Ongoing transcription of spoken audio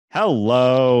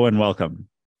Hello and welcome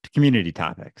to Community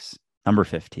Topics number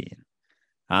 15.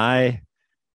 I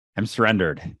am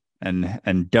surrendered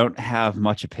and don't have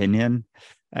much opinion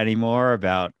anymore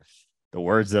about the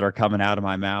words that are coming out of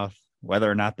my mouth,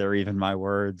 whether or not they're even my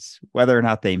words, whether or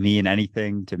not they mean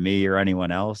anything to me or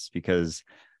anyone else, because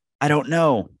I don't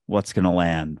know what's going to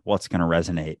land, what's going to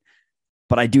resonate,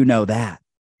 but I do know that.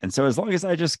 And so as long as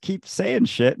I just keep saying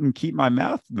shit and keep my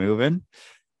mouth moving,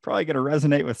 probably going to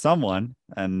resonate with someone,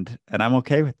 and I'm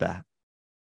okay with that.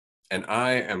 And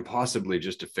I am possibly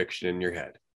just a fiction in your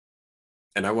head.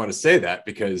 And I want to say that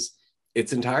because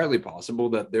it's entirely possible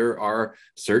that there are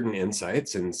certain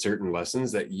insights and certain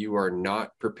lessons that you are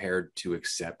not prepared to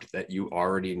accept that you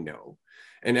already know.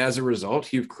 And as a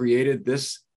result, you've created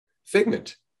this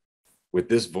figment with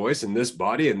this voice and this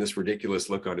body and this ridiculous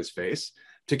look on his face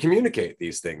to communicate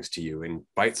these things to you in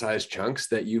bite-sized chunks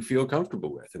that you feel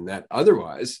comfortable with. And that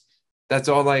otherwise, that's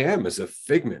all I am, is a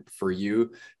figment for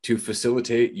you to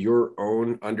facilitate your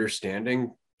own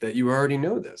understanding that you already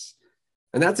know this.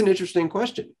 And that's an interesting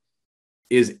question.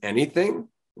 Is anything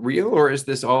real, or is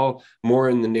this all more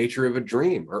in the nature of a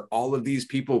dream? Are all of these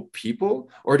people,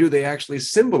 or do they actually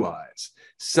symbolize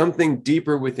something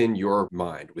deeper within your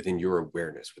mind, within your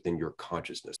awareness, within your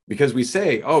consciousness? Because we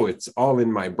say, oh, it's all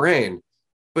in my brain,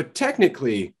 but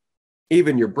technically,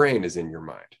 even your brain is in your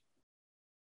mind.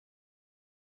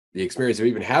 The experience of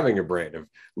even having a brain, of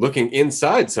looking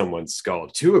inside someone's skull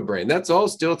to a brain, that's all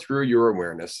still through your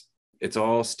awareness. It's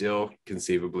all still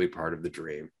conceivably part of the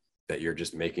dream that you're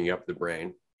just making up the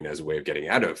brain as a way of getting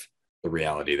out of the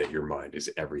reality that your mind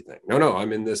is everything. No,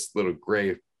 I'm in this little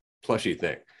gray plushy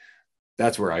thing.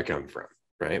 That's where I come from,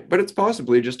 right? But it's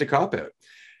possibly just a cop-out.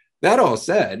 That all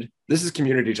said, this is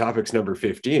Community Topics number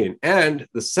 15, and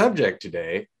the subject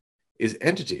today is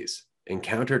entities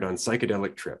encountered on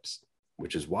psychedelic trips,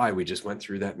 which is why we just went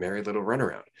through that merry little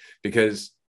runaround,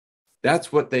 because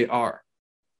that's what they are.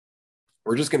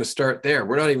 We're just going to start there.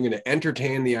 We're not even going to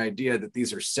entertain the idea that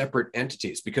these are separate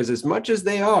entities, because as much as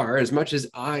they are, as much as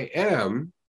I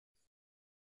am,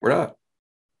 we're not,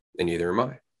 and neither am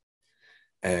I.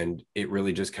 And it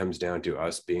really just comes down to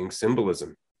us being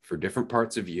symbolism for different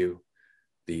parts of you,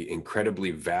 the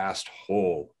incredibly vast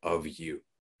whole of you.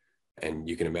 And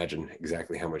you can imagine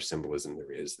exactly how much symbolism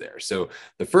there is there. So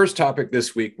the first topic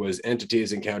this week was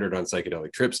entities encountered on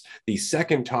psychedelic trips. The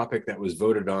second topic that was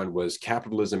voted on was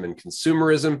capitalism and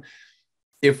consumerism.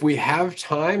 If we have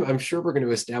time, I'm sure we're going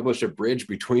to establish a bridge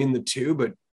between the two,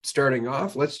 but starting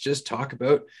off, let's just talk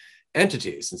about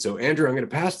entities. And so, Andrew, I'm going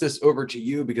to pass this over to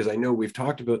you, because I know we've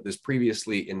talked about this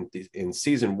previously in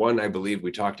season 1. I believe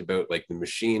we talked about like the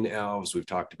machine elves. We've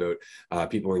talked about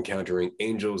people encountering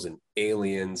angels and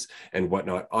aliens and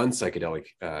whatnot on psychedelic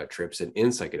trips and in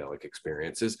psychedelic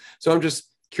experiences. So I'm just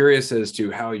curious as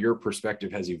to how your perspective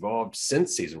has evolved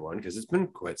since season 1, because it's been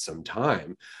quite some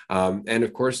time. And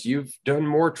of course, you've done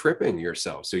more tripping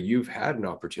yourself. So you've had an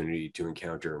opportunity to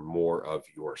encounter more of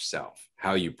yourself.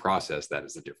 How you process that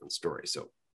is a different story. So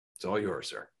it's all yours,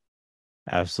 sir.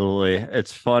 Absolutely.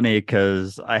 It's funny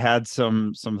because I had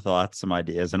some thoughts, some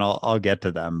ideas, and I'll get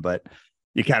to them, but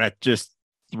you kind of just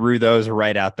threw those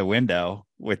right out the window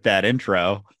with that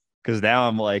intro, because now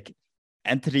I'm like,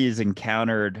 entities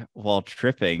encountered while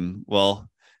tripping. Well,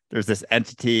 there's this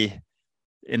entity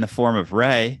in the form of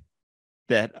Ray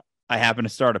that I happen to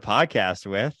start a podcast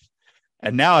with,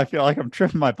 and now I feel like I'm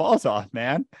tripping my balls off,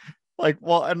 man. Like,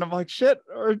 well, and I'm like, shit,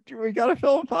 or we got to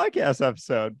film a podcast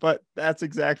episode, but that's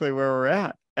exactly where we're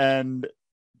at. And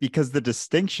because the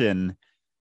distinction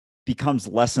becomes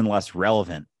less and less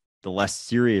relevant, the less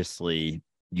seriously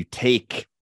you take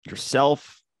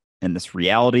yourself and this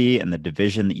reality and the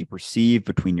division that you perceive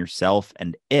between yourself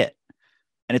and it.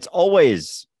 And it's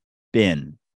always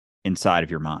been inside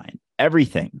of your mind.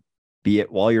 Everything, be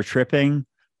it while you're tripping,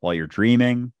 while you're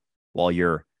dreaming, while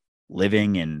you're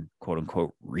living in quote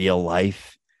unquote real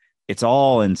life, it's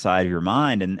all inside of your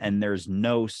mind. And there's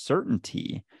no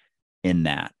certainty in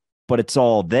that, but it's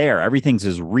all there. Everything's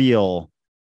as real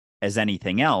as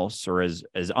anything else, or as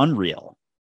unreal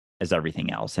as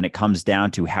everything else. And it comes down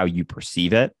to how you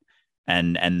perceive it.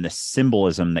 And the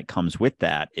symbolism that comes with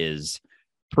that is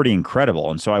pretty incredible.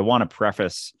 And so I want to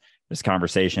preface this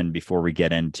conversation before we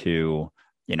get into,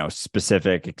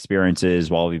 specific experiences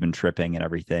while we've been tripping and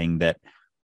everything, that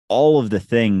all of the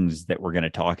things that we're going to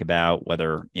talk about,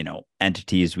 whether,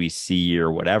 entities we see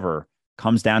or whatever,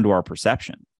 comes down to our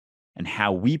perception and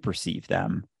how we perceive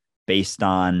them based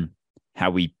on how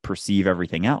we perceive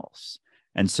everything else.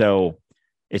 And so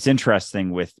it's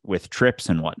interesting with trips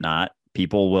and whatnot,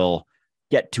 people will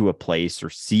get to a place or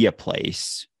see a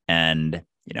place, and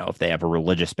if they have a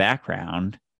religious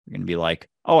background, you're going to be like,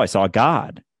 oh, I saw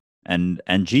God and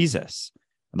Jesus.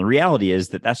 And the reality is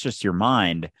that that's just your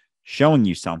mind showing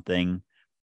you something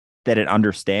that it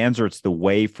understands, or it's the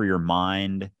way for your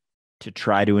mind to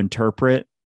try to interpret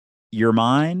your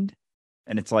mind.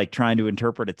 And it's like trying to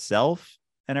interpret itself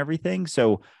and everything.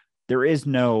 So there is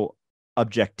no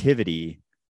objectivity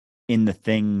in the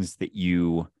things that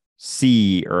you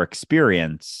see or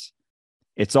experience.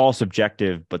 It's all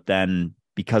subjective, but then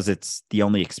because it's the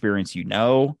only experience you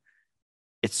know,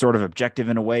 it's sort of objective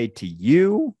in a way to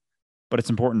you, but it's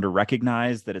important to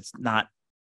recognize that it's not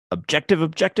objective.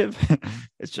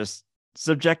 It's just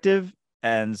subjective.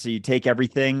 And so you take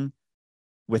everything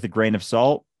with a grain of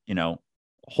salt,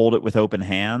 hold it with open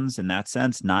hands in that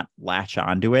sense, not latch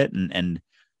onto it and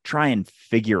try and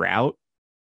figure out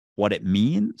what it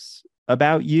means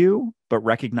about you, but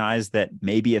recognize that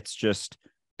maybe it's just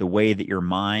the way that your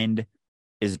mind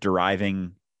is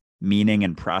deriving meaning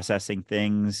and processing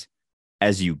things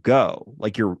as you go.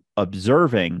 Like you're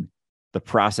observing the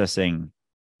processing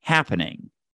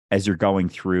happening as you're going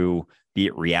through, be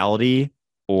it reality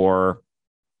or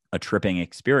a tripping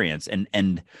experience.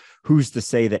 And who's to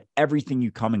say that everything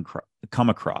you come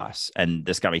across, and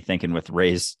this got me thinking with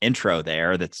Ray's intro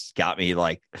there, that's got me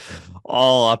like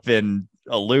all up in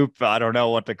a loop. I don't know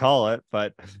what to call it,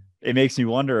 but it makes me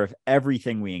wonder if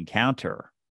everything we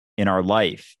encounter in our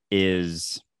life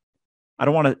is,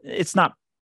 it's not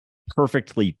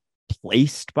perfectly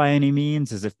placed by any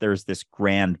means as if there's this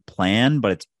grand plan,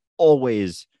 but it's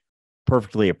always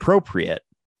perfectly appropriate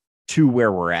to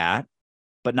where we're at,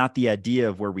 but not the idea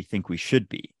of where we think we should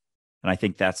be. And I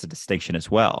think that's a distinction as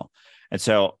well. And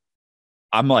so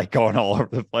I'm like going all over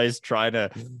the place trying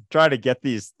to get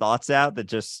these thoughts out that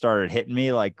just started hitting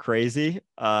me like crazy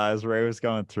as Ray was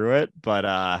going through it.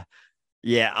 But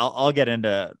yeah, I'll get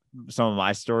into some of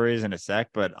my stories in a sec,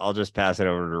 but I'll just pass it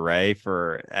over to Ray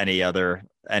for any other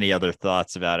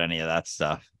thoughts about any of that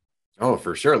stuff. Oh,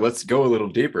 for sure. Let's go a little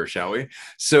deeper, shall we?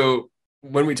 So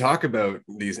when we talk about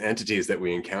these entities that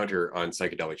we encounter on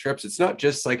psychedelic trips, it's not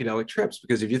just psychedelic trips,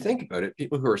 because if you think about it,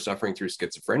 people who are suffering through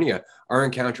schizophrenia are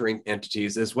encountering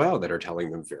entities as well that are telling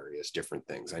them various different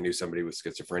things. I knew somebody with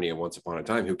schizophrenia once upon a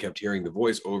time who kept hearing the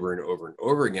voice over and over and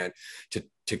over again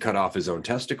to cut off his own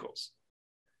testicles.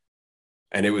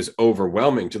 And it was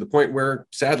overwhelming to the point where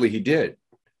sadly he did.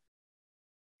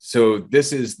 So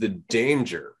this is the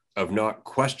danger of not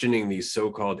questioning these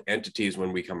so-called entities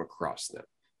when we come across them.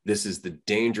 This is the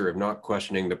danger of not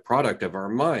questioning the product of our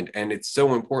mind. And it's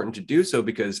so important to do so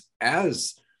because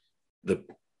as the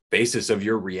basis of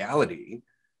your reality,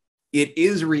 it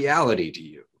is reality to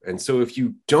you. And so if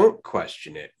you don't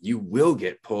question it, you will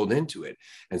get pulled into it.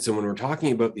 And so when we're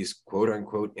talking about these quote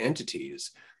unquote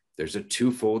entities, there's a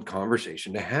twofold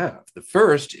conversation to have. The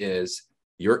first is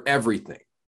you're everything.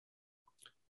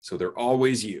 So they're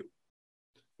always you,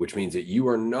 which means that you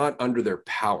are not under their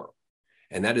power.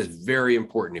 And that is very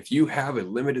important. If you have a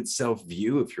limited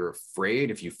self-view, if you're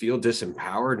afraid, if you feel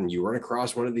disempowered and you run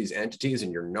across one of these entities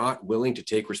and you're not willing to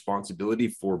take responsibility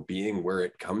for being where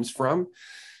it comes from,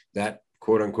 that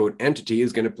quote unquote entity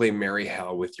is going to play merry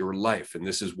hell with your life. And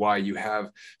this is why you have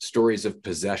stories of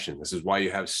possession. This is why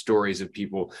you have stories of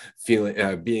people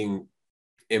feeling being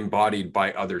embodied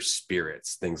by other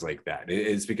spirits, things like that.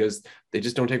 It's because they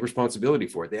just don't take responsibility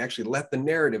for it. They actually let the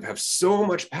narrative have so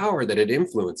much power that it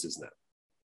influences them.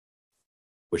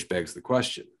 Which begs the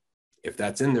question, if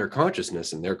that's in their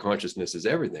consciousness and their consciousness is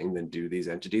everything, then do these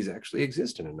entities actually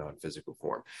exist in a non-physical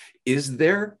form? Is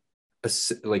there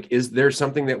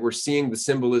something that we're seeing the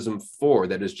symbolism for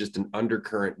that is just an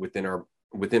undercurrent within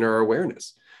our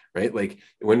awareness, right? Like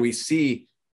when we see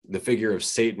the figure of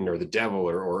Satan or the devil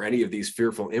or any of these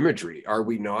fearful imagery, are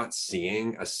we not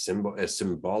seeing a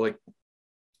symbolic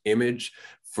image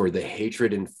for the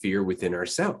hatred and fear within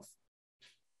ourselves,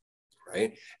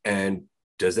 right? And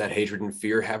does that hatred and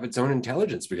fear have its own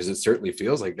intelligence? Because it certainly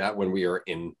feels like that when we're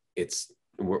in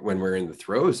the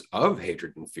throes of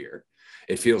hatred and fear.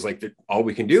 It feels like that all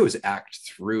we can do is act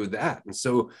through that. And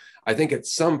so I think at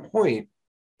some point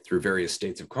through various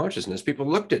states of consciousness, people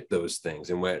looked at those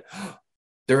things and went, oh,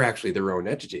 they're actually their own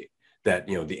entity. That,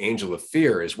 the angel of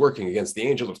fear is working against the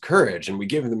angel of courage, and we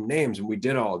gave them names and we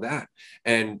did all that.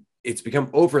 And it's become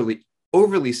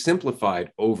overly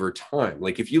simplified over time.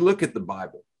 Like if you look at the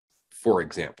Bible, for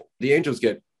example, the angels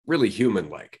get really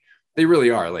human-like. They really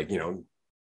are like,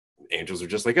 angels are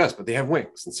just like us, but they have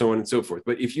wings and so on and so forth.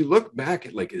 But if you look back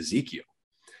at like Ezekiel,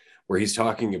 where he's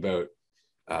talking about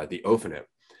the Ophanim,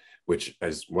 which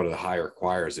is one of the higher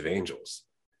choirs of angels,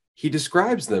 he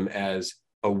describes them as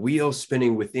a wheel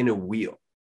spinning within a wheel,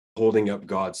 holding up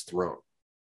God's throne.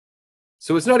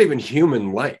 So it's not even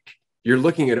human-like. You're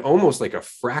looking at almost like a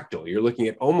fractal. You're looking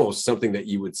at almost something that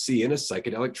you would see in a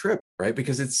psychedelic trip, right?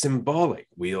 Because it's symbolic,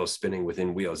 wheels spinning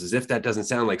within wheels, as if that doesn't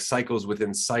sound like cycles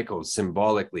within cycles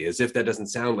symbolically, as if that doesn't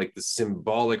sound like the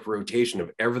symbolic rotation of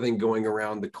everything going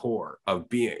around the core of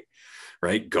being,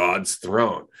 right? God's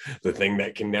throne, the thing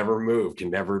that can never move, can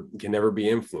never be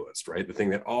influenced, right? The thing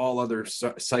that all other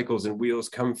cycles and wheels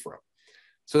come from.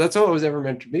 So that's all it was ever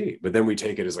meant to be. But then we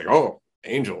take it as like, oh,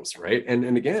 angels, right?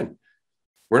 And again,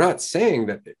 we're not saying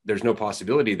that there's no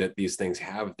possibility that these things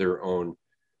have their own,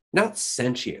 not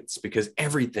sentience, because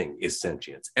everything is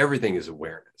sentience. Everything is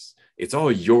awareness. It's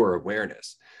all your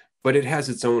awareness, but it has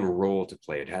its own role to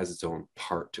play. It has its own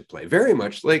part to play, very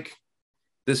much like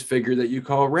this figure that you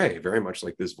call Ray, very much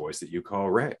like this voice that you call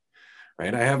Ray,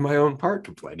 right? I have my own part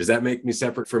to play. Does that make me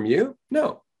separate from you?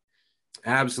 No,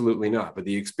 absolutely not. But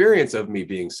the experience of me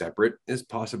being separate is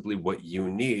possibly what you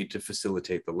need to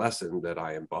facilitate the lesson that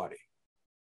I embody.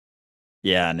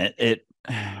 Yeah, and it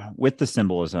with the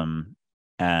symbolism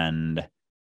and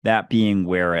that being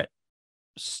where it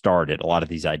started, a lot of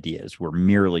these ideas were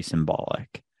merely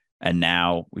symbolic. And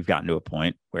now we've gotten to a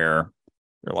point where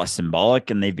they're less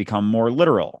symbolic and they've become more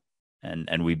literal.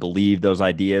 And we believe those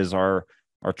ideas are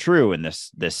true. And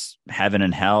this heaven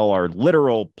and hell are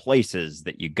literal places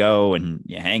that you go and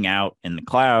you hang out in the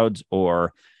clouds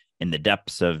or in the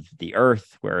depths of the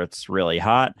earth where it's really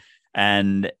hot.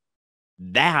 And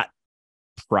that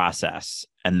process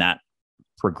and that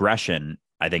progression,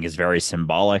 I think, is very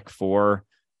symbolic for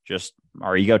just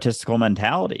our egotistical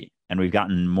mentality. And we've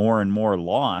gotten more and more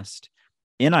lost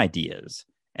in ideas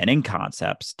and in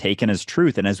concepts taken as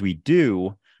truth. And as we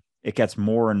do, it gets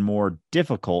more and more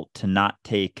difficult to not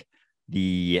take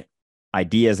the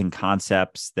ideas and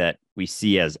concepts that we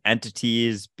see as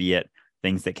entities, be it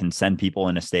things that can send people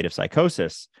in a state of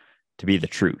psychosis, to be the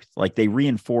truth. Like they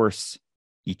reinforce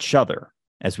each other.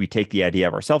 As we take the idea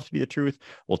of ourselves to be the truth,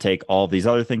 we'll take all these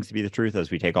other things to be the truth.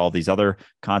 As we take all these other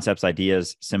concepts,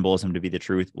 ideas, symbolism to be the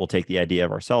truth, we'll take the idea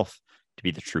of ourselves to be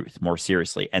the truth more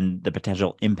seriously. And the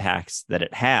potential impacts that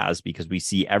it has, because we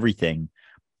see everything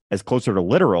as closer to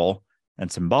literal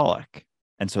and symbolic.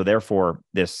 And so therefore,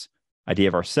 this idea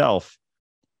of ourself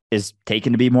is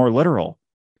taken to be more literal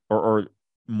or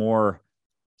more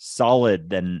solid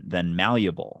than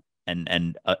malleable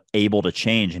and able to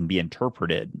change and be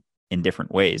interpreted in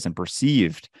different ways and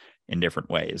perceived in different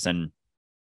ways. And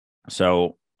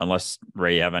so unless,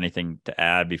 Ray, you have anything to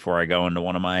add before I go into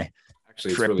one of my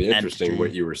Actually, it's really interesting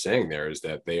what you were saying there is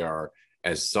that they are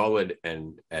as solid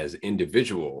and as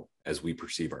individual as we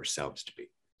perceive ourselves to be.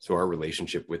 So our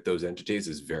relationship with those entities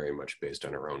is very much based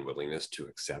on our own willingness to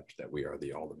accept that we are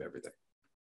the all of everything.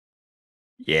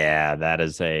 Yeah, that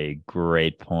is a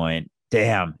great point.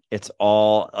 Damn, it's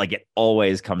all like it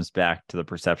always comes back to the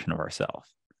perception of ourselves.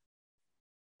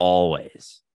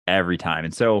 Always, every time.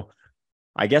 And so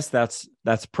I guess that's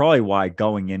probably why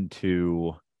going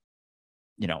into,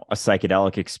 a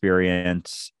psychedelic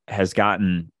experience has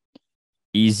gotten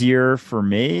easier for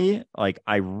me. Like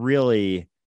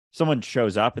someone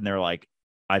shows up and they're like,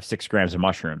 I have 6 grams of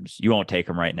mushrooms. You won't take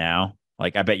them right now.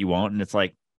 Like, I bet you won't. And it's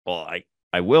like, well,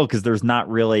 I will, because there's not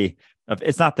really,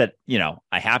 it's not that,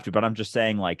 I have to, but I'm just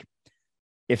saying, like,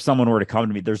 if someone were to come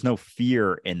to me, there's no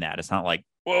fear in that. It's not like,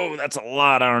 whoa, that's a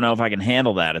lot. I don't know if I can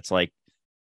handle that. It's like,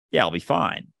 yeah, I'll be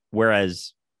fine.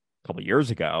 Whereas a couple of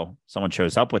years ago, someone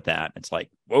shows up with that. It's like,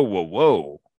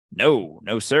 whoa.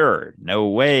 No, sir. No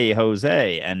way,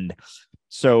 Jose. And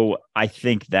so I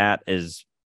think that is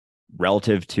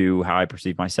relative to how I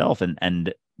perceive myself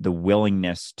and the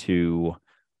willingness to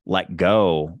let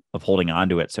go of holding on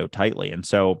to it so tightly. And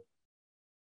so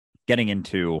getting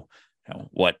into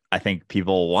what I think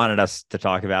people wanted us to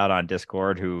talk about on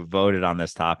Discord, who voted on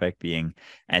this topic, being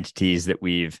entities that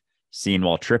we've seen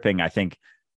while tripping. I think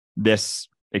this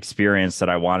experience that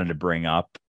I wanted to bring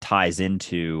up ties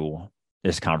into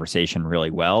this conversation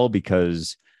really well,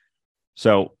 because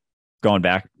so going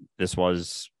back, this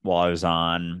was while I was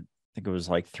on, I think it was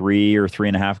like 3 or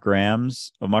 3.5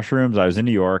 grams of mushrooms. I was in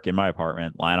New York in my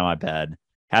apartment, lying on my bed,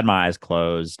 had my eyes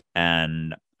closed,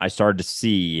 and I started to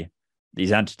see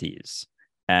these entities.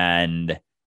 And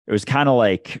it was kind of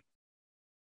like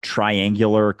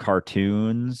triangular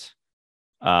cartoons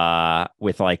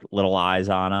with like little eyes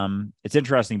on them. It's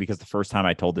interesting because the first time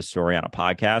I told this story on a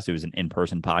podcast, it was an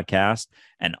in-person podcast,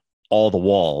 and all the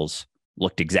walls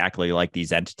looked exactly like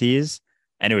these entities.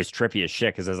 And it was trippy as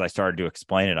shit, because as I started to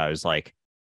explain it, I was like,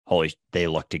 holy, they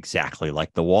looked exactly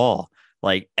like the wall.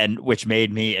 Like, and which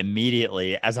made me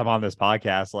immediately, as I'm on this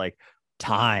podcast, like,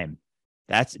 time.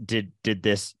 Did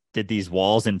these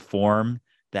walls inform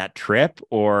that trip,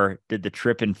 or did the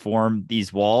trip inform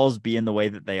these walls being the way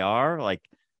that they are? Like,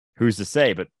 who's to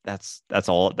say? But that's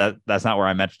all that's not where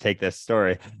I meant to take this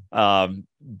story.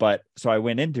 But so I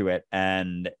went into it,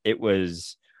 and it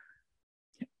was,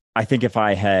 I think if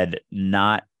I had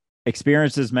not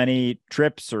experienced as many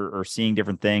trips, or seeing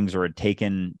different things, or had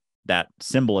taken that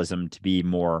symbolism to be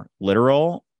more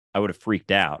literal, I would have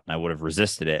freaked out and I would have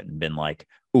resisted it and been like,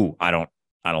 ooh, I don't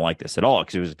like this at all.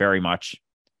 Because it was very much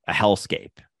a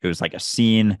hellscape. It was like a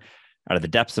scene out of the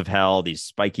depths of hell, these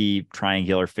spiky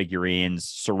triangular figurines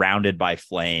surrounded by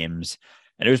flames.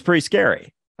 And it was pretty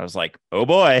scary. I was like, oh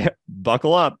boy,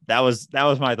 buckle up. That was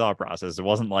my thought process. It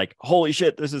wasn't like, holy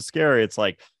shit, this is scary. It's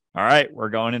like, all right, we're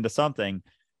going into something.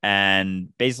 And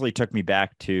basically took me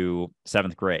back to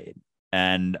 7th grade.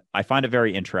 And I find it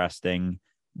very interesting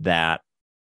that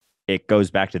it goes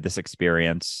back to this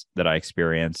experience that I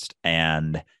experienced,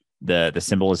 and the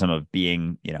symbolism of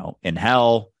being, in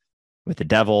hell with the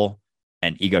devil,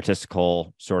 and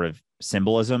egotistical sort of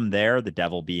symbolism there, the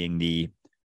devil being the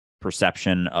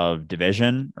perception of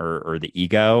division, or the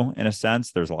ego in a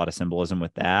sense. There's a lot of symbolism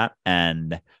with that.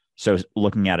 And so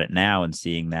looking at it now and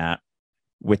seeing that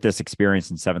with this experience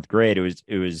in 7th grade,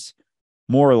 it was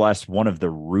more or less one of the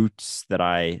roots that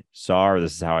I saw, or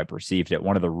this is how I perceived it,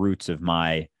 one of the roots of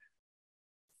my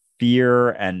fear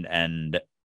and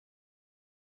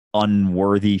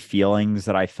unworthy feelings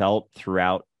that I felt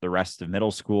throughout the rest of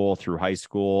middle school, through high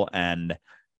school. And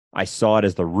I saw it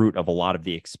as the root of a lot of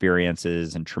the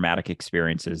experiences and traumatic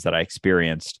experiences that I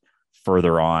experienced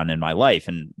further on in my life.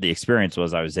 And the experience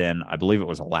was, I was in, I believe it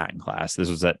was a Latin class. This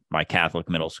was at my Catholic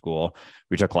middle school.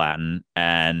 We took Latin,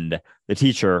 and the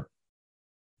teacher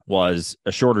was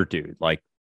a shorter dude, like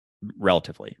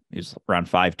relatively. He was around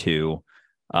 5'2".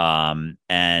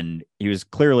 And he was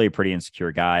clearly a pretty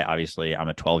insecure guy. Obviously, I'm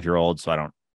a 12-year-old, so I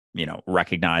don't,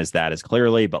 recognize that as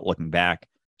clearly, but looking back,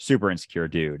 super insecure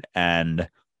dude. And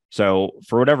so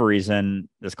for whatever reason,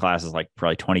 this class is like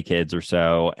probably 20 kids or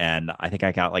so. And I think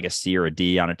I got like a C or a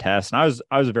D on a test. And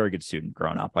I was a very good student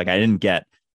growing up. Like, I didn't get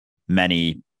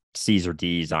many C's or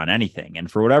D's on anything. And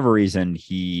for whatever reason,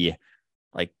 he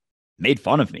like made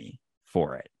fun of me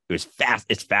for it.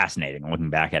 It's fascinating looking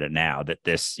back at it now that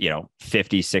this,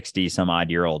 50, 60 some odd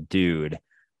year old dude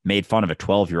made fun of a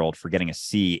 12-year-old for getting a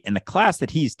C in the class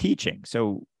that he's teaching.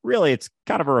 So really, it's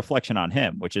kind of a reflection on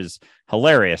him, which is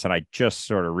hilarious. And I just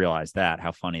sort of realized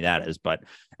how funny that is. But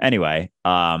anyway,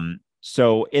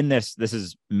 so in this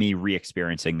is me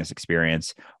re-experiencing this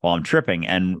experience while I'm tripping.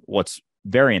 And what's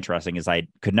very interesting is I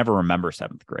could never remember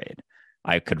 7th grade.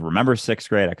 I could remember 6th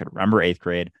grade. I could remember 8th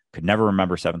grade, could never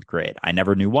remember 7th grade. I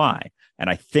never knew why. And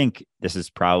I think this is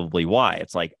probably why.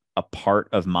 It's like a part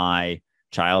of my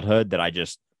childhood that I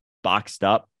just boxed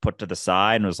up, put to the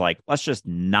side, and was like, let's just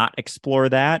not explore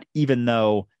that, even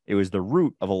though it was the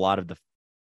root of a lot of the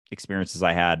experiences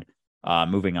I had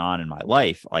moving on in my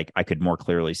life. Like, I could more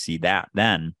clearly see that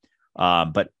then.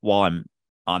 But while I'm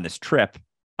on this trip,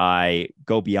 I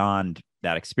go beyond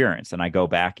that experience, and I go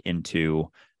back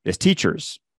into this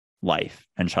teacher's life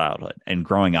and childhood. And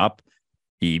growing up,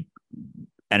 he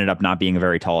ended up not being a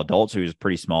very tall adult, so he was a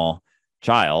pretty small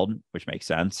child, which makes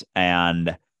sense.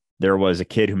 And there was a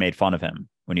kid who made fun of him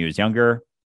when he was younger.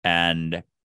 And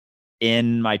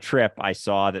in my trip, I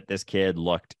saw that this kid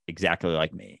looked exactly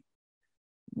like me.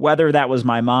 Whether that was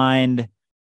my mind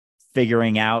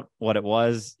figuring out what it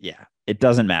was, yeah, it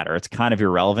doesn't matter. It's kind of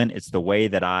irrelevant. It's the way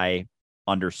that I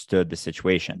understood the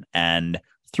situation. And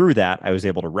through that, I was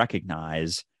able to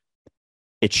recognize,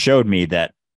 it showed me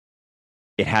that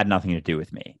it had nothing to do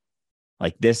with me.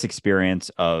 Like, this experience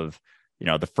of,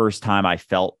 the first time I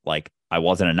felt like I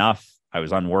wasn't enough, I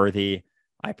was unworthy,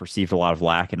 I perceived a lot of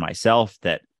lack in myself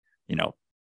that,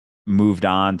 moved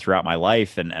on throughout my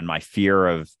life, and my fear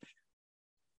of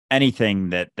anything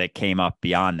that came up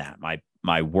beyond that,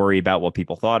 my worry about what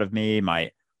people thought of me,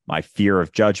 my fear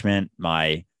of judgment,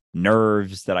 my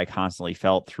nerves that I constantly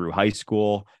felt through high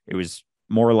school. It was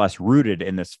more or less rooted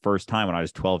in this first time when I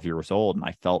was 12 years old, and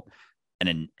I felt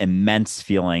an immense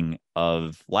feeling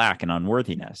of lack and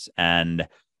unworthiness. And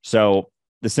so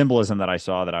the symbolism that I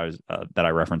saw, that I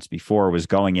referenced before, was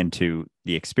going into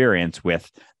the experience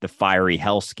with the fiery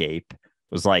hellscape.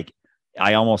 Was like,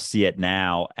 I almost see it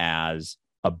now as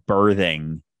a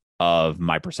birthing of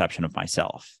my perception of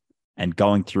myself, and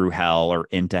going through hell or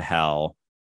into hell,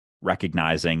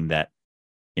 recognizing that,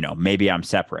 maybe I'm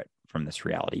separate from this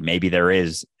reality. Maybe there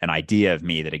is an idea of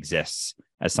me that exists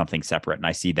as something separate. And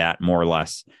I see that more or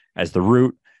less as the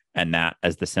root, and that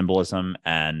as the symbolism.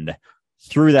 And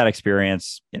through that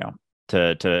experience,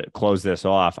 to close this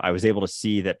off, I was able to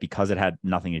see that because it had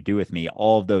nothing to do with me,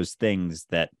 all of those things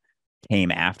that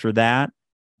came after that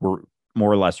were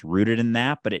more or less rooted in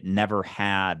that, but it never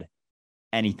had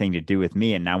anything to do with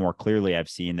me. And now more clearly, I've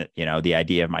seen that, the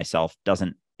idea of myself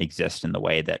doesn't exist in the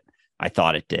way that I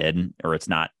thought it did, or it's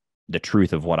not the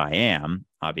truth of what I am,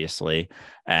 obviously.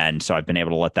 And so I've been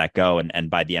able to let that go. And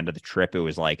by the end of the trip, it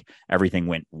was like everything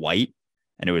went white,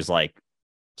 and it was like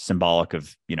symbolic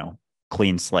of,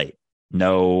 clean slate.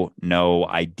 No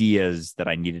ideas that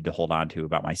I needed to hold on to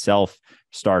about myself,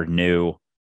 start new,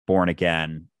 born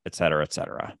again, et cetera, et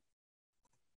cetera.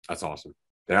 That's awesome.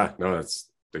 Yeah, no, that's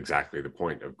exactly the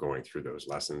point of going through those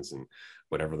lessons. And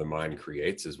whatever the mind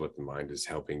creates is what the mind is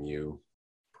helping you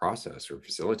process or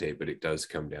facilitate. But it does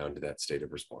come down to that state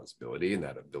of responsibility and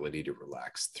that ability to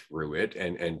relax through it,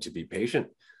 and to be patient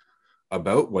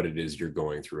about what it is you're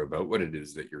going through, about what it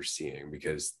is that you're seeing,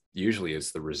 because usually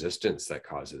it's the resistance that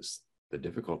causes the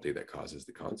difficulty, that causes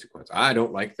the consequence. I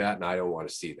don't like that, and I don't want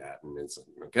to see that. And it's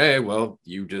okay, well,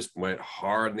 you just went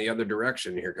hard in the other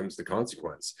direction. Here comes the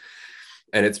consequence.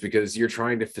 And it's because you're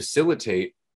trying to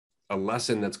facilitate a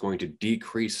lesson that's going to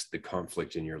decrease the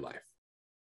conflict in your life.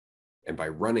 And by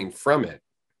running from it,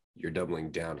 you're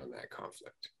doubling down on that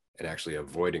conflict and actually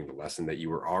avoiding the lesson that you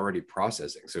were already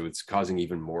processing. So it's causing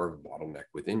even more of a bottleneck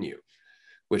within you,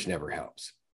 which never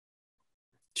helps.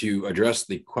 To address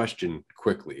the question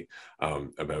quickly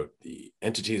about the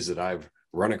entities that I've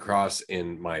run across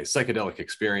in my psychedelic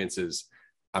experiences,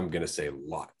 I'm going to say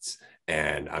lots.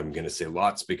 And I'm going to say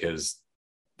lots because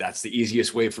that's the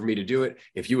easiest way for me to do it.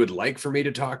 If you would like for me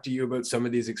to talk to you about some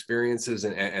of these experiences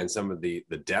and some of the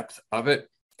depth of it,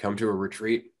 come to a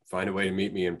retreat, find a way to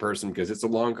meet me in person, because it's a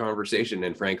long conversation.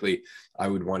 And frankly, I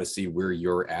would want to see where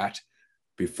you're at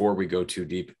before we go too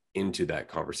deep into that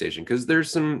conversation, because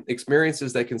there's some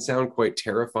experiences that can sound quite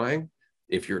terrifying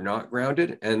if you're not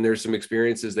grounded. And there's some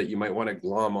experiences that you might want to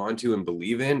glom onto and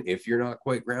believe in if you're not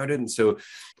quite grounded. And so,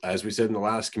 as we said in the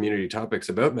last community topics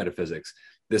about metaphysics,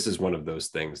 this is one of those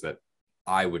things that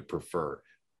I would prefer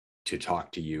to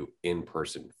talk to you in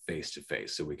person, face to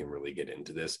face, so we can really get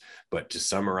into this. But to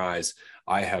summarize,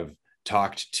 I have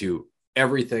talked to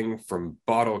everything from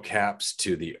bottle caps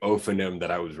to the Ophanim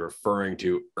that I was referring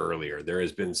to earlier. There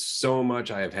has been so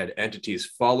much. I have had entities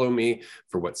follow me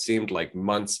for what seemed like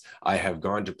months. I have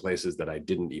gone to places that I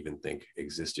didn't even think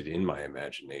existed in my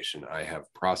imagination. I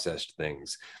have processed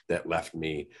things that left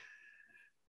me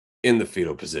in the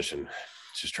fetal position,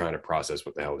 just trying to process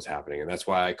what the hell was happening. And that's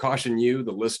why I caution you,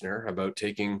 the listener, about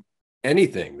taking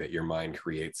anything that your mind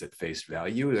creates at face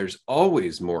value. There's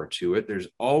always more to it. There's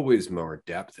always more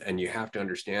depth. And you have to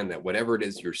understand that whatever it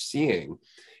is you're seeing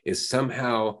is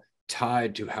somehow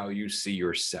tied to how you see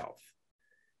yourself.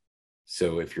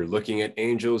 So if you're looking at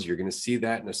angels, you're going to see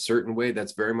that in a certain way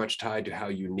that's very much tied to how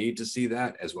you need to see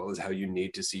that, as well as how you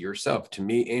need to see yourself. To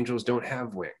me, angels don't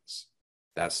have wings.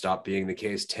 That stopped being the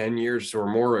case 10 years or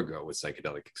more ago with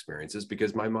psychedelic experiences,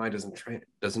 because my mind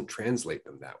doesn't translate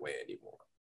them that way anymore.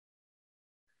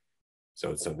 So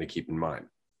it's something to keep in mind.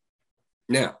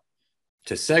 Now,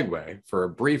 to segue for a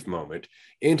brief moment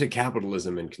into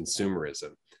capitalism and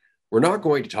consumerism, we're not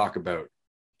going to talk about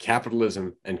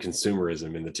capitalism and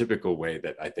consumerism in the typical way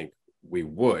that I think we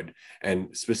would.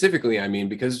 And specifically, I mean,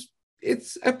 because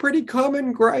it's a pretty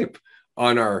common gripe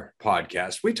on our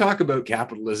podcast. We talk about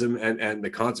capitalism and the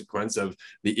consequence of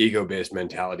the ego-based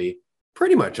mentality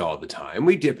pretty much all the time.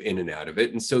 We dip in and out of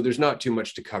it. And so there's not too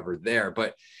much to cover there.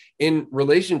 But in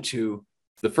relation to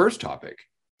the first topic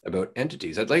about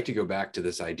entities, I'd like to go back to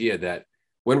this idea that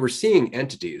when we're seeing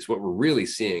entities, what we're really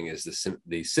seeing is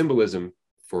the symbolism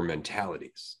for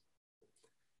mentalities.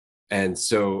 And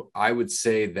so I would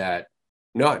say that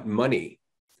not money,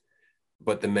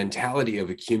 but the mentality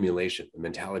of accumulation, the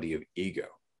mentality of ego,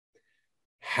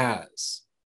 has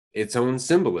its own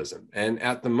symbolism. And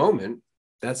at the moment,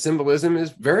 that symbolism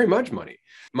is very much money.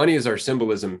 Money is our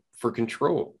symbolism for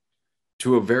control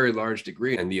to a very large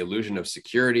degree, and the illusion of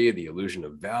security, the illusion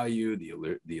of value,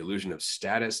 the illusion of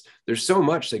status. There's so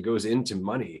much that goes into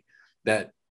money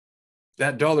that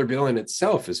dollar bill in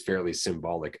itself is fairly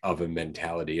symbolic of a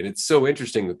mentality. And it's so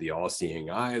interesting that the all-seeing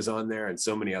eye is on there and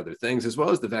so many other things, as well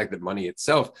as the fact that money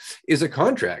itself is a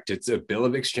contract. It's a bill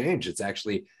of exchange. It's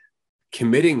actually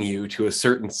committing you to a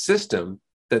certain system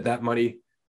that money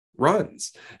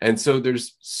runs. And so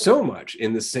there's so much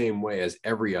in the same way as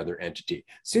every other entity.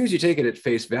 As soon as you take it at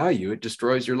face value, it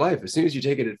destroys your life. As soon as you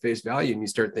take it at face value and you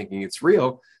start thinking it's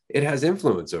real, it has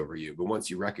influence over you. But once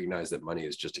you recognize that money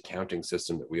is just a counting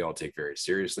system that we all take very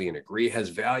seriously and agree has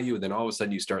value, then all of a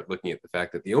sudden you start looking at the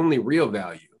fact that the only real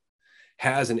value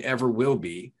has and ever will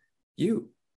be you.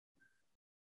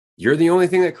 You're the only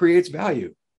thing that creates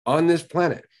value on this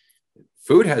planet.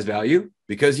 Food has value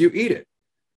because you eat it.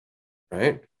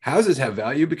 right? Houses have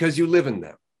value because you live in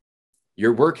them.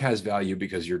 Your work has value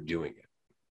because you're doing it.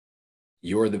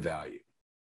 You're the value.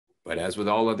 But as with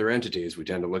all other entities, we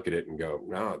tend to look at it and go,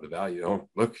 no, the value, oh,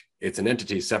 look, it's an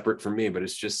entity separate from me, but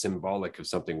it's just symbolic of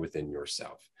something within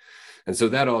yourself. And so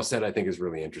that all said, I think is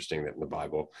really interesting that in the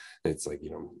Bible, it's like,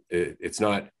 it's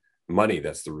not money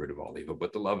that's the root of all evil,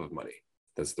 but the love of money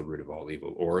that's the root of all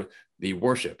evil, or the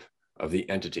worship of the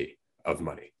entity of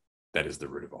money that is the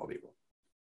root of all evil.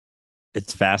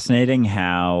 It's fascinating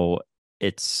how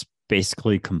it's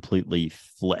basically completely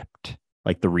flipped,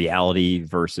 like the reality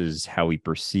versus how we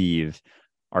perceive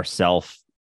ourself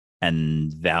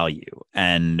and value.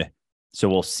 And so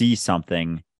we'll see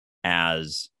something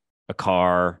as a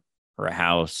car or a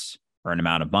house or an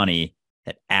amount of money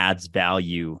that adds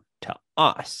value to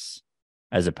us,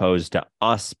 as opposed to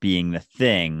us being the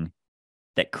thing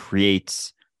that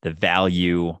creates the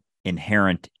value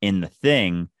inherent in the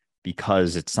thing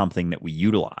because it's something that we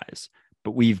utilize.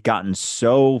 But we've gotten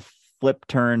so flip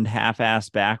turned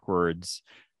half-assed backwards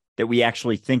that we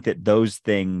actually think that those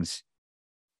things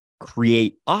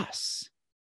create us.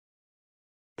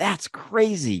 That's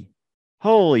crazy.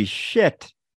 Holy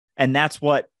shit. And that's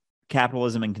what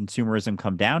capitalism and consumerism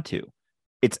come down to.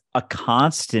 It's a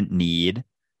constant need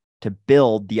to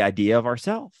build the idea of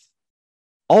ourselves.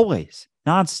 Always,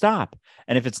 nonstop.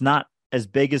 And if it's not as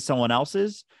big as someone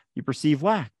else's, you perceive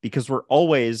lack because we're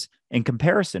always in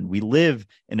comparison. We live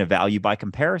in a value by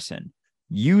comparison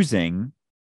using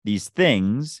these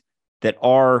things that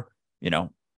are,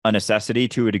 a necessity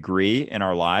to a degree in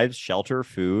our lives: shelter,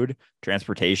 food,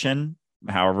 transportation,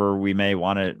 however we may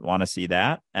want to see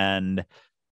that.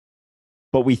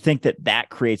 But we think that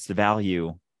creates the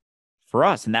value for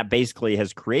us. And that basically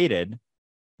has created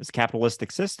this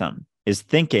capitalistic system, is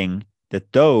thinking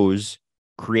that those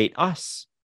create us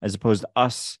as opposed to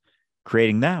us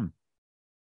creating them.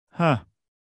 Huh.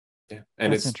 Yeah.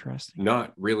 And That's it's interesting.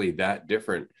 not really that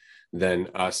different than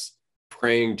us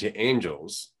praying to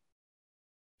angels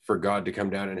for God to come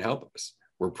down and help us.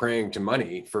 We're praying to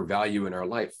money for value in our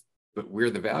life, but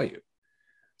we're the value.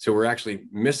 So we're actually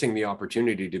missing the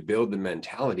opportunity to build the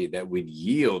mentality that would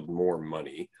yield more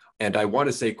money. And I want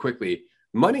to say quickly,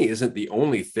 money isn't the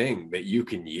only thing that you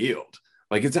can yield.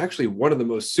 Like, it's actually one of the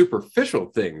most superficial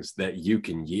things that you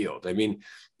can yield. I mean,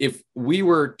 if we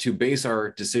were to base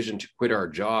our decision to quit our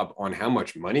job on how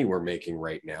much money we're making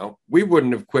right now, we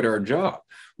wouldn't have quit our job.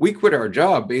 We quit our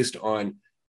job based on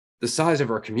the size of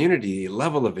our community,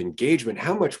 level of engagement,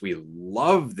 how much we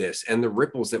love this, and the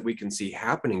ripples that we can see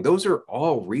happening. Those are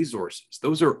all resources.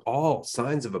 Those are all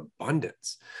signs of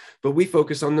abundance. But we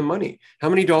focus on the money. How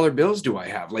many dollar bills do I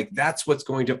have? Like, that's what's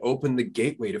going to open the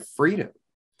gateway to freedom.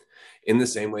 In the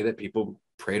same way that people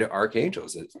pray to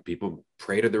archangels, that people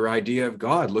pray to their idea of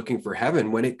God, looking for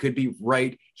heaven, when it could be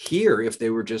right here if they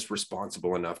were just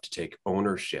responsible enough to take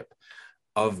ownership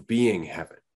of being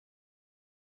heaven.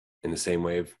 In the same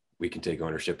way, we can take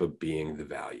ownership of being the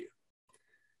value.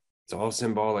 It's all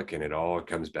symbolic, and it all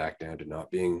comes back down to not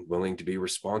being willing to be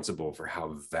responsible for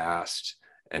how vast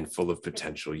and full of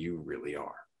potential you really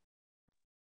are.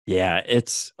 Yeah,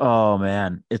 oh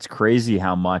man, it's crazy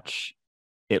how much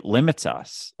it limits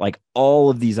us. Like, all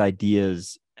of these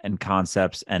ideas and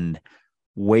concepts and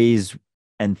ways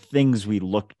and things we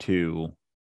look to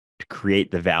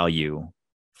create the value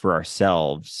for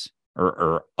ourselves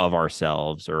or of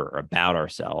ourselves or about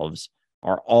ourselves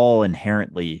are all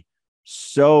inherently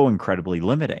so incredibly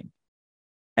limiting.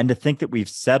 And to think that we've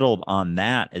settled on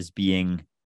that as being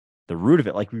the root of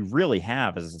it, like we really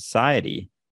have as a society,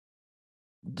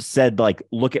 said, like,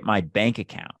 look at my bank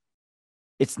account.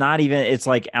 It's not even, it's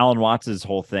like Alan Watts's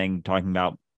whole thing talking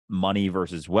about money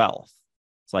versus wealth.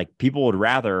 It's like people would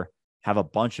rather have a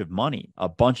bunch of money, a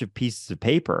bunch of pieces of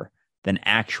paper, than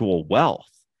actual wealth.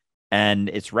 And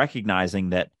it's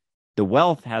recognizing that the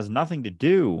wealth has nothing to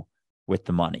do with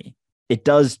the money. It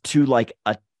does to like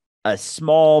a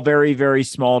small, very, very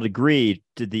small degree,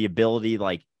 to the ability,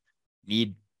 like,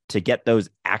 need to get those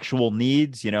actual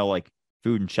needs, like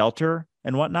food and shelter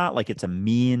and whatnot. Like, it's a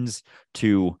means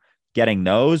to getting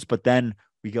those, but then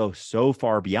we go so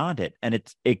far beyond it. And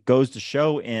it goes to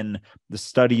show in the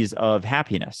studies of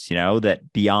happiness,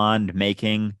 that beyond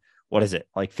making, what is it,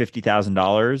 like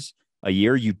 $50,000 a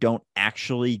year, you don't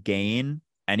actually gain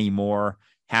any more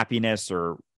happiness,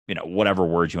 or, whatever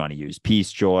words you want to use,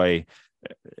 peace, joy,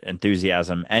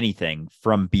 enthusiasm, anything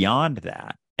from beyond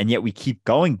that. And yet we keep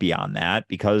going beyond that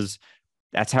because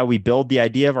that's how we build the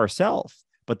idea of ourselves.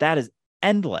 But that is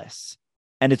endless,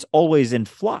 and it's always in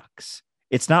flux.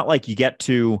 It's not like you get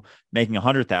to making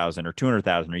 100,000 or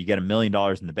 200,000, or you get $1 million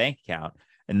in the bank account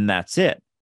and that's it.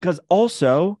 Because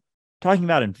also, talking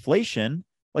about inflation,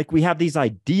 like we have these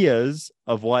ideas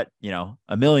of what, $1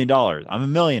 million, I'm a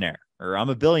millionaire or I'm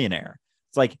a billionaire.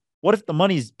 It's like, what if the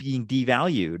money's being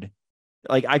devalued?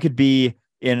 Like I could be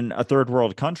in a third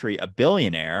world country, a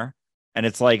billionaire, and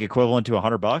it's like equivalent to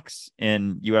 $100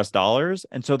 in US dollars.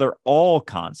 And so they're all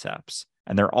concepts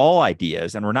and they're all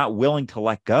ideas, and we're not willing to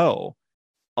let go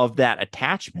of that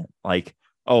attachment. Like,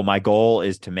 oh, my goal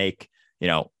is to make,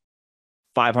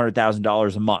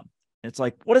 $500,000 a month. And it's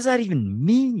like, what does that even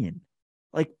mean?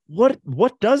 Like,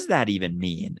 what does that even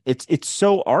mean? It's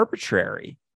so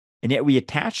arbitrary. And yet we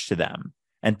attach to them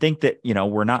and think that,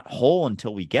 we're not whole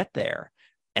until we get there.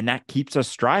 And that keeps us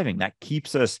striving. That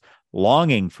keeps us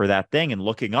longing for that thing and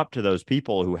looking up to those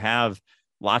people who have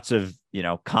lots of,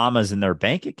 commas in their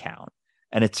bank account.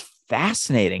 And it's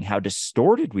fascinating how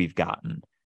distorted we've gotten,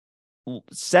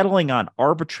 settling on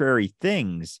arbitrary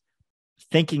things,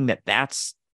 thinking that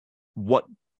that's what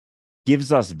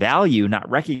gives us value, not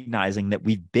recognizing that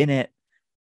we've been it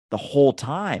the whole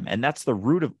time. And that's the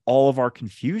root of all of our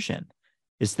confusion,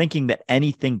 is thinking that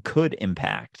anything could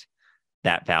impact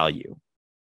that value,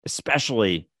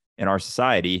 especially in our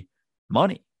society,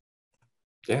 money.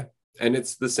 Yeah. And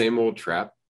it's the same old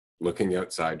trap, looking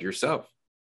outside yourself.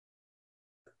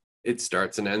 It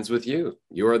starts and ends with you.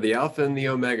 You are the Alpha and the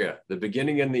Omega, the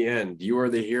beginning and the end. You are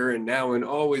the here and now and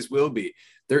always will be.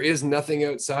 There is nothing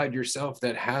outside yourself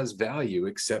that has value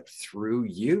except through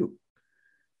you.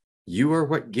 You are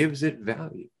what gives it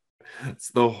value. That's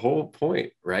the whole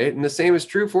point, right? And the same is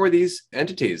true for these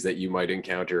entities that you might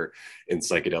encounter in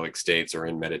psychedelic states or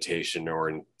in meditation or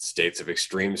in states of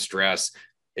extreme stress.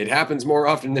 It happens more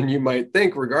often than you might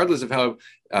think, regardless of how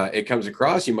it comes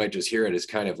across. You might just hear it as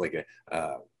kind of like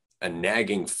a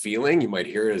nagging feeling. You might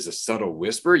hear it as a subtle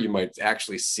whisper. You might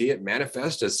actually see it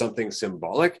manifest as something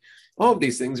symbolic. All of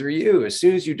these things are you. As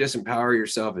soon as you disempower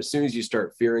yourself, as soon as you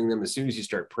start fearing them, as soon as you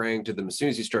start praying to them, as soon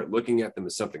as you start looking at them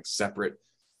as something separate,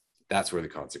 that's where the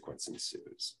consequence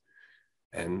ensues.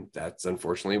 And that's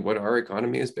unfortunately what our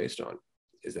economy is based on,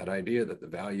 is that idea that the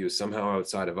value is somehow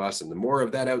outside of us. And the more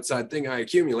of that outside thing I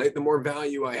accumulate, the more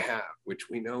value I have, which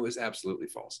we know is absolutely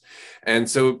false. And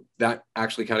so that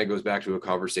actually kind of goes back to a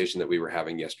conversation that we were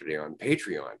having yesterday on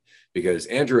Patreon, because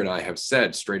Andrew and I have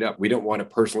said straight up, we don't want to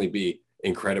personally be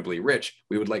incredibly rich.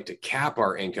 We would like to cap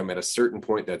our income at a certain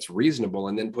point that's reasonable,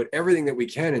 and then put everything that we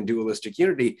can in dualistic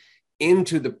unity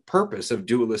into the purpose of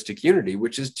dualistic unity,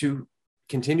 which is to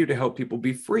continue to help people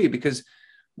be free. Because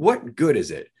what good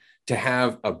is it to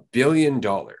have $1 billion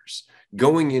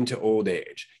going into old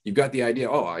age? You've got the idea,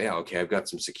 oh yeah, okay, I've got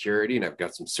some security and I've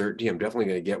got some certainty. I'm definitely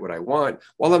going to get what I want,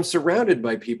 while I'm surrounded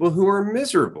by people who are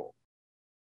miserable.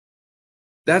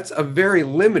 That's a very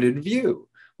limited view.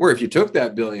 Where if you took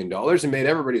that $1 billion and made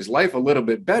everybody's life a little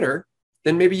bit better,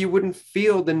 then maybe you wouldn't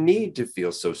feel the need to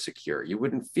feel so secure. You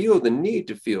wouldn't feel the need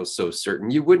to feel so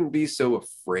certain. You wouldn't be so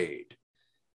afraid,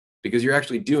 because you're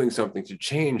actually doing something to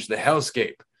change the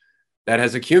hellscape that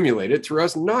has accumulated through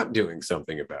us not doing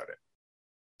something about it.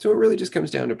 So it really just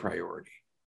comes down to priority.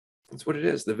 That's what it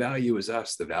is. The value is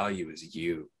us. The value is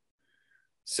you.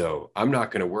 So I'm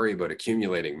not going to worry about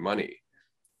accumulating money.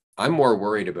 I'm more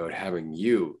worried about having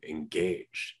you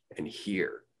engage and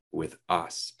here with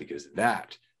us, because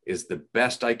that is the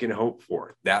best I can hope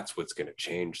for. That's what's going to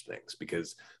change things,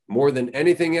 because more than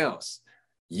anything else,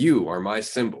 you are my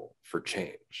symbol for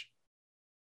change.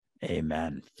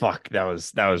 Amen. Fuck, that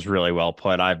was really well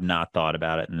put. I've not thought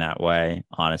about it in that way,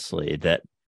 honestly, that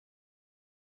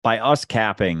by us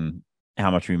capping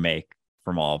how much we make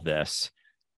from all of this,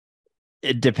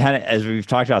 it depends, as we've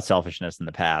talked about selfishness in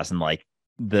the past, and like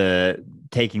the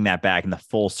taking that back in the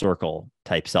full circle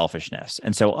type selfishness.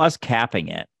 And so us capping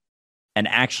it and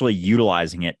actually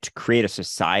utilizing it to create a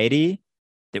society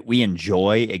that we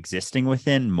enjoy existing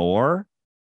within more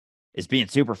is being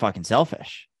super fucking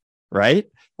selfish, right?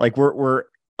 Like we're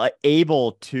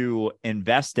able to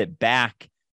invest it back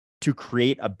to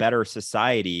create a better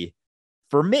society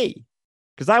for me,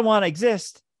 because I want to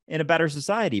exist in a better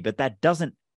society, but that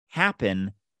doesn't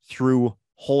happen through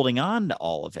holding on to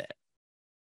all of it.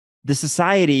 The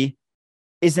society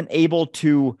isn't able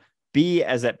to be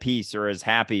as at peace or as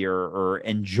happy or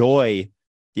enjoy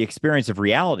the experience of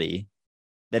reality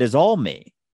that is all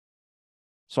me.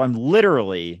 So I'm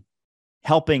literally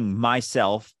helping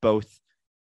myself, both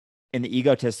in the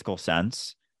egotistical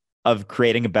sense of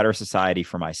creating a better society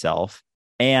for myself,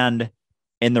 and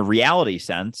in the reality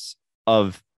sense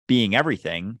of being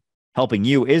everything. Helping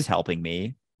you is helping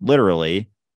me, literally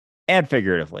and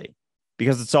figuratively,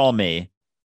 because it's all me.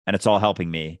 And it's all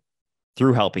helping me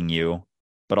through helping you,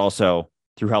 but also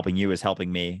through helping you is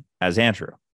helping me as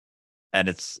Andrew. And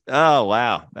it's, oh,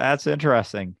 wow, that's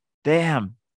interesting.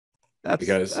 Damn.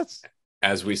 Because That's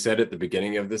as we said at the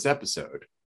beginning of this episode,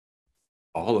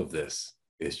 all of this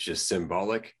is just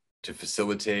symbolic to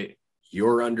facilitate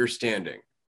your understanding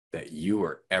that you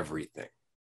are everything.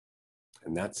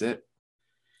 And that's it.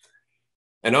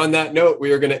 And on that note,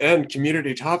 we are going to end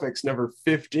Community Topics number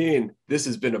 15. This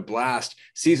has been a blast.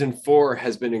 Season 4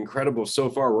 has been incredible so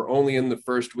far. We're only in the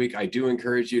first week. I do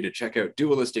encourage you to check out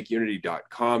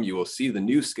dualisticunity.com. You will see the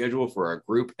new schedule for our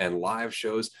group and live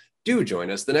shows. Do join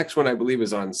us. The next one, I believe,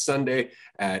 is on Sunday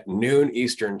at noon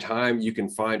Eastern time. You can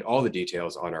find all the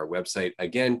details on our website.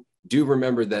 Again, do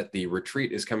remember that the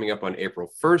retreat is coming up on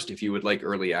April 1st. If you would like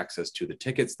early access to the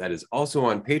tickets, that is also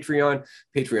on Patreon,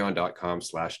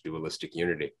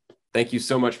 patreon.com/dualisticunity. Thank you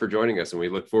so much for joining us, and we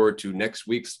look forward to next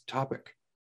week's topic.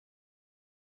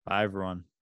 bye, everyone.